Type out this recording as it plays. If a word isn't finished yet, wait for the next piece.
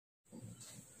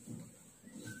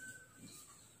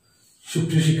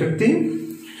সুপ্রিয় শিক্ষার্থী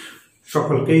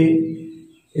সকলকেই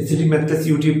এসিডি ম্যাথ ক্লাস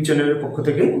ইউটিউব চ্যানেলের পক্ষ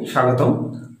থেকে স্বাগতম।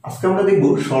 আজকে আমরা দেখব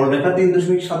সরলরেখা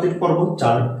 3.7 এর পর্ব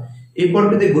 4। এই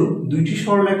পর্বে দেখব দুইটি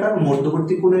সরলরেখার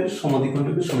মধ্যবর্তী কোণের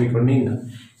সমাদ্বিখণ্ডকের সমীকরণ নির্ণয়।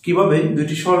 কিভাবে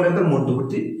দুইটি সরলরেখার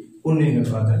মধ্যবর্তী কোণ নির্ণয়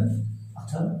করা যায়।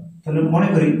 আচ্ছা, তাহলে মনে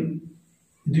করি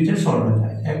দুইটা সরলরেখা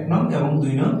 1 নং এবং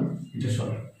 2 নং দুইটা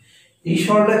সরলরেখা। এই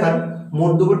সরলরেখার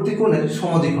মধ্যবর্তী কোণের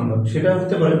সমাদ্বিখণ্ডক সেটা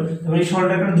হতে পারে, যেমন এই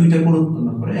সরলরেখার দুইটা কোণ উৎপন্ন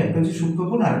করে, একটা হচ্ছে সূক্ষ্ম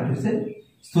কোণ আর একটা হচ্ছে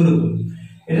স্থূল কোণ।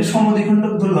 এটা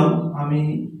সমাদ্বিখণ্ডক ধরলাম আমি,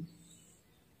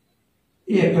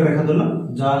 এই একটা রেখা ধরলাম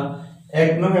যা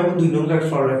 1 নং এবং 2 নং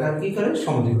সরলরেখা কি করে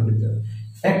সমাদ্বিখণ্ডিত।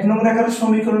 1 নং রেখার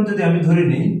সমীকরণ যদি আমি ধরে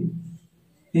নিই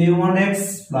a1x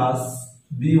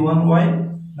b1y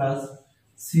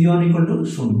c1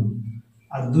 0,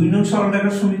 আর 2 নং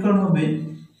সরলরেখার সমীকরণ হবে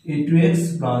a2x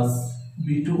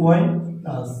b2y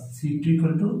c2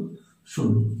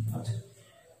 0। আচ্ছা,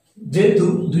 যেহেতু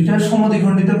দুইটা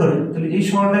সমাদ্বিখণ্ডিত করে তাহলে এই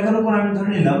সরলরেখার উপর আমি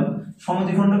ধরে নিলাম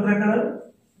সমাদ্বিখণ্ডক রেখার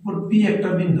উপর p একটা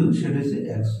বিন্দু, সেটা হচ্ছে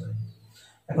x।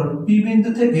 এখন p বিন্দু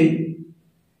থেকে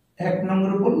 1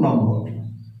 নম্বরের উপর লম্ব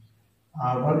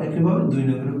আর একইভাবে 2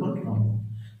 নম্বরের উপর লম্ব।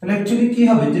 তাহলে অ্যাকচুয়ালি কি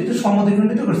হবে, যেহেতু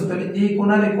সমাদ্বিখণ্ডিত করছে তাহলে এই কোণ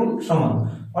আর এই কোণ সমান,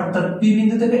 অর্থাৎ p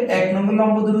বিন্দু থেকে 1 নম্বর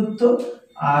লম্ব দূরত্ব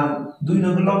আর 2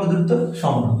 নম্বর লম্ব দূরত্ব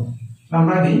সমান হবে।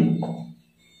 আমরা আগে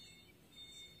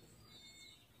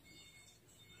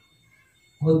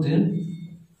হতে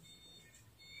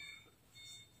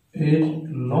এর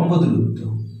লম্ব দূরত্ব,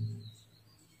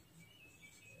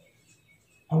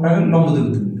 আমরা লম্ব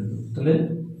দূরত্ব তাহলে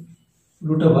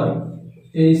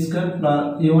 √a1²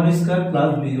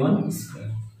 b1²,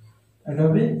 এটা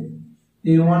হবে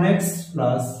a1x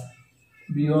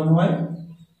b1y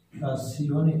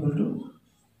c1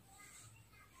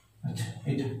 আচ্ছা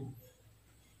এটা।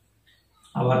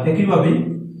 আবার একইভাবে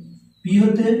p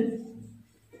হতে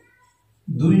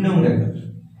 2 নং রেখার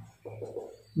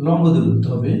লম্ব দূরত্ব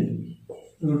হবে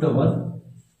 √a2²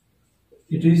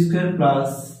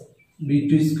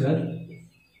 b2²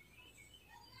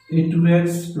 a2x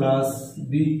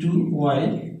b2y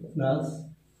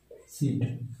c2।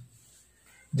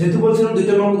 যেহেতু বলছিলাম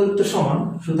দুইটা লম্ব দূরত্ব সমান,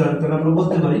 সুতরাং তাহলে আমরা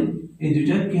বলতে পারি এই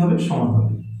দুইটা কি হবে, সমান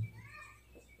হবে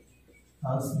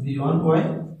b1y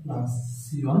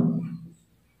c1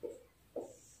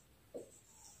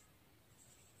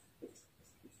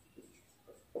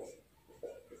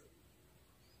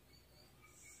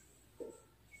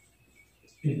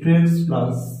 a2x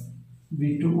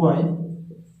b2y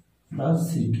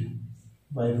c2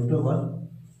 by √a2²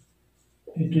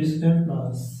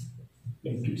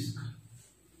 a2²।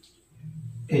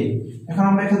 এই এখন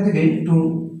আমরা এখান থেকে একটু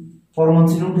পরমাণু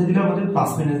চিহ্ন উঠে দিলে আমাদের প্লাস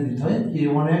মাইনাস দিতে হয়,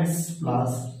 a1x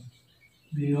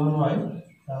b1y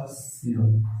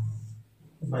c1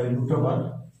 by √a1²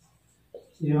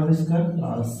 b1²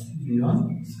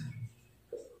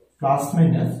 plus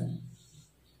minus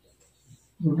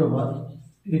 √a2²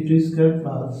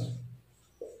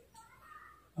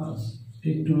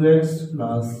 a2x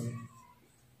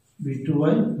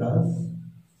b2y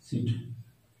c2।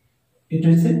 এটা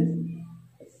হচ্ছে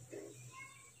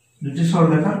দুটি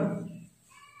সরলরেখার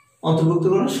অন্তর্ভুক্ত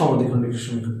করা সমাদ্বিখণ্ডকের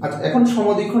সমীকরণ। আচ্ছা, এখন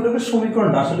সমাদ্বিখণ্ডকের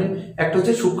সমীকরণটা আসলে একটা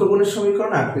হচ্ছে সূক্ষ্ম কোণের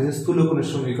সমীকরণ আর একটা হচ্ছে স্থূল কোণের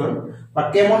সমীকরণ, বা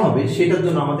কেমন হবে সেটার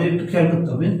জন্য আমাদের একটু খেয়াল করতে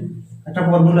হবে। একটা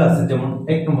ফর্মুলা আছে, যেমন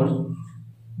 1 নম্বর,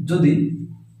 যদি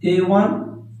a1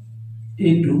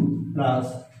 a2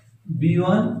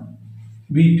 b1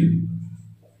 b2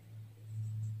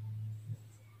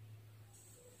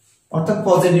 অর্থাৎ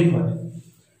পজিটিভ হয়,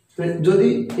 যদি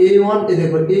a1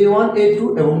 a2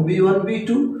 এবং b1 b2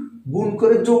 গুণ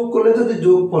করে যোগ করলে যদি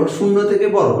যোগফল 0 থেকে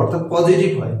বড় অর্থাৎ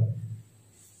পজিটিভ হয়,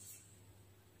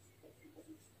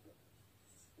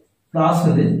 প্লাস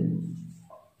হলে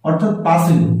অর্থাৎ প্লাস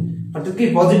হলে অর্থাৎ কি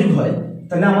পজিটিভ হয়,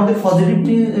 তাহলে আমাদের পজিটিভ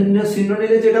চিহ্ন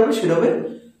নিলে যেটা হবে সেটা হবে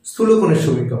স্থূল কোণের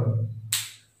সমীকরণ।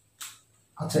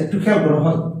 আচ্ছা, একটু খেয়াল করা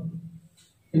হয়,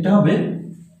 এটা হবে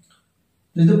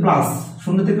যদি প্লাস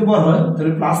 0 থেকে বড় হয়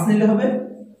তাহলে প্লাস নিলে হবে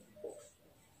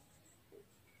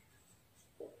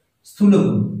স্থূল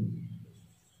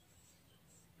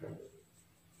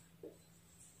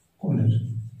কোণের।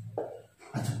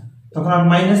 আচ্ছা, তখন আর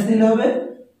মাইনাস নিলে হবে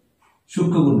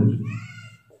সূক্ষ্ম কোণের।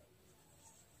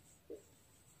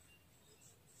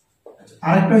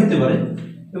 আরেকটা হইতে পারে,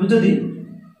 এবং যদি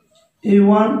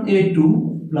a1 a2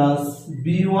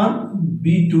 b1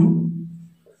 b2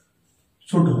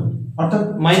 ছোট হয় অর্থাৎ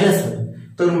মাইনাস হয়,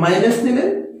 তখন মাইনাস নিলে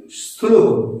স্থূল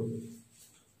কোণ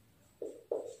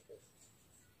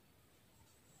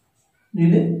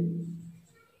নিলে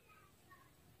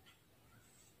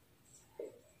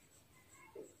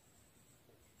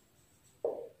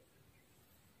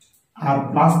আর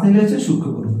প্লাস নিলে হচ্ছে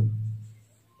সূক্ষ্ম কোণ।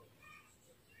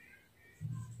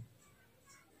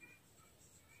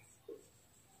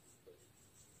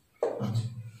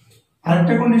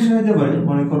 আরেকটা কন্ডিশন হতে পারে,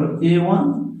 মনে করো a1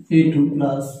 a2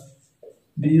 plus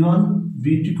b1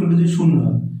 b2 করলে যদি শূন্য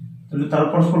হয় তাহলে তার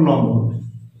পরস্পর লম্ব হবে।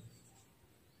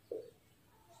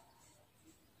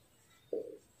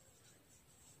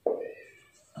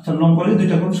 আচ্ছা, লম্ব হলে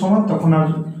দুইটা কোণ সমান, তখন আর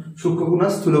সূক্ষ্ম কোণ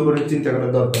আর স্থূল কোণের চিন্তা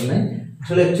করার দরকার নেই।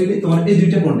 আসলে অ্যাকচুয়ালি তোমার এই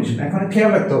দুইটা কন্ডিশন এখন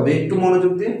খেয়াল রাখতে হবে, একটু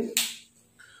মনোযোগ দিয়ে।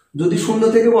 যদি শূন্য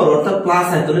থেকে বড় অর্থাৎ প্লাস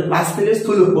হয় তাহলে প্লাস নিলে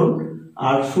স্থূল কোণ,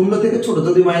 আর শূন্য থেকে ছোট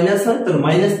যদি মাইনাস হয় তাহলে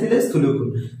মাইনাস নিলে স্থূল কোণ।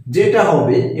 যেটা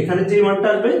হবে এখানে যে মানটা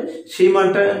আসবে সেই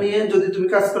মানটা নিয়ে যদি তুমি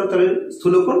কাজ করো তাহলে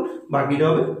স্থূল কোণ, বাকিটা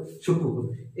হবে সূক্ষ্ম কোণ।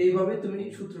 এইভাবে তুমি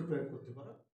সূত্র প্রয়োগ করো।